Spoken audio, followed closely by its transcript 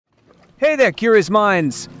Hey there, curious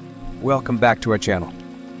minds! Welcome back to our channel.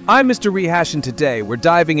 I'm Mr. Rehash, and today we're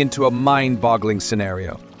diving into a mind-boggling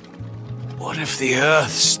scenario. What if the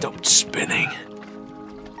Earth stopped spinning?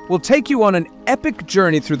 We'll take you on an epic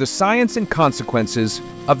journey through the science and consequences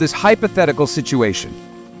of this hypothetical situation.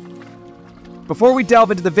 Before we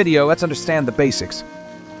delve into the video, let's understand the basics.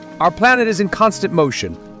 Our planet is in constant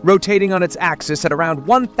motion, rotating on its axis at around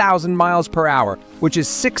 1,000 miles per hour, which is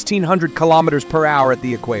 1,600 kilometers per hour at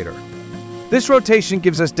the equator. This rotation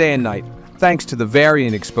gives us day and night, thanks to the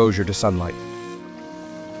varying exposure to sunlight.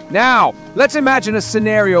 Now, let's imagine a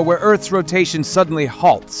scenario where Earth's rotation suddenly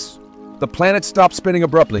halts. The planet stops spinning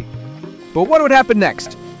abruptly. But what would happen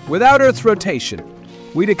next? Without Earth's rotation,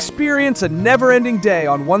 we'd experience a never-ending day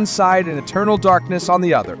on one side and eternal darkness on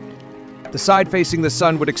the other. The side facing the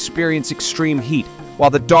sun would experience extreme heat, while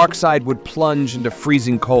the dark side would plunge into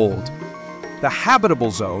freezing cold. The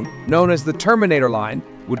habitable zone, known as the Terminator line,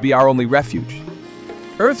 would be our only refuge.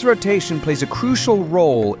 Earth's rotation plays a crucial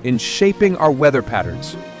role in shaping our weather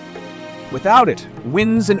patterns. Without it,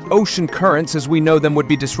 winds and ocean currents as we know them would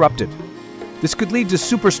be disrupted. This could lead to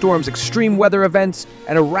superstorms, extreme weather events,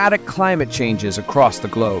 and erratic climate changes across the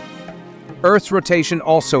globe. Earth's rotation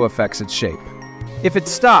also affects its shape. If it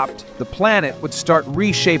stopped, the planet would start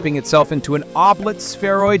reshaping itself into an oblate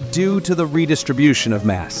spheroid due to the redistribution of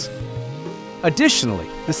mass. Additionally,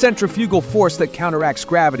 the centrifugal force that counteracts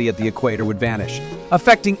gravity at the equator would vanish,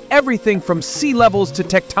 affecting everything from sea levels to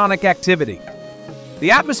tectonic activity.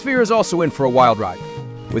 The atmosphere is also in for a wild ride.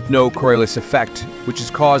 With no Coriolis effect, which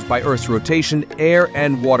is caused by Earth's rotation, air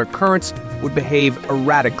and water currents would behave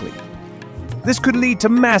erratically. This could lead to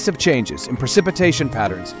massive changes in precipitation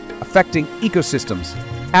patterns, affecting ecosystems,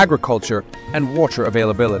 agriculture, and water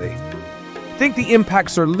availability. Think the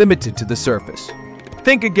impacts are limited to the surface.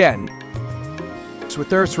 Think again.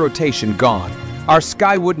 With Earth's rotation gone, our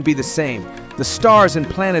sky wouldn't be the same. The stars and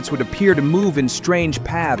planets would appear to move in strange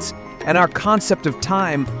paths, and our concept of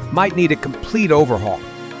time might need a complete overhaul.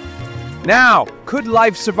 Now, could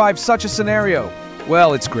life survive such a scenario?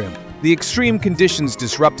 Well, it's grim. The extreme conditions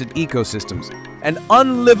disrupted ecosystems, and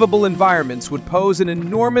unlivable environments would pose an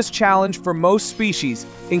enormous challenge for most species,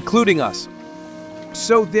 including us.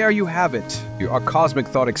 So there you have it, our cosmic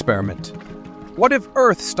thought experiment. What if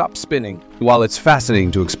Earth stopped spinning? While it's fascinating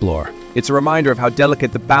to explore, it's a reminder of how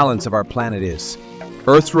delicate the balance of our planet is.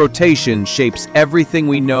 Earth's rotation shapes everything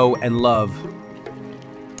we know and love.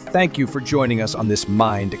 Thank you for joining us on this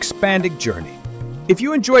mind-expanding journey. If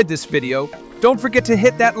you enjoyed this video, don't forget to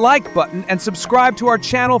hit that like button and subscribe to our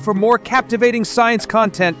channel for more captivating science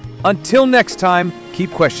content. Until next time, keep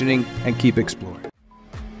questioning and keep exploring.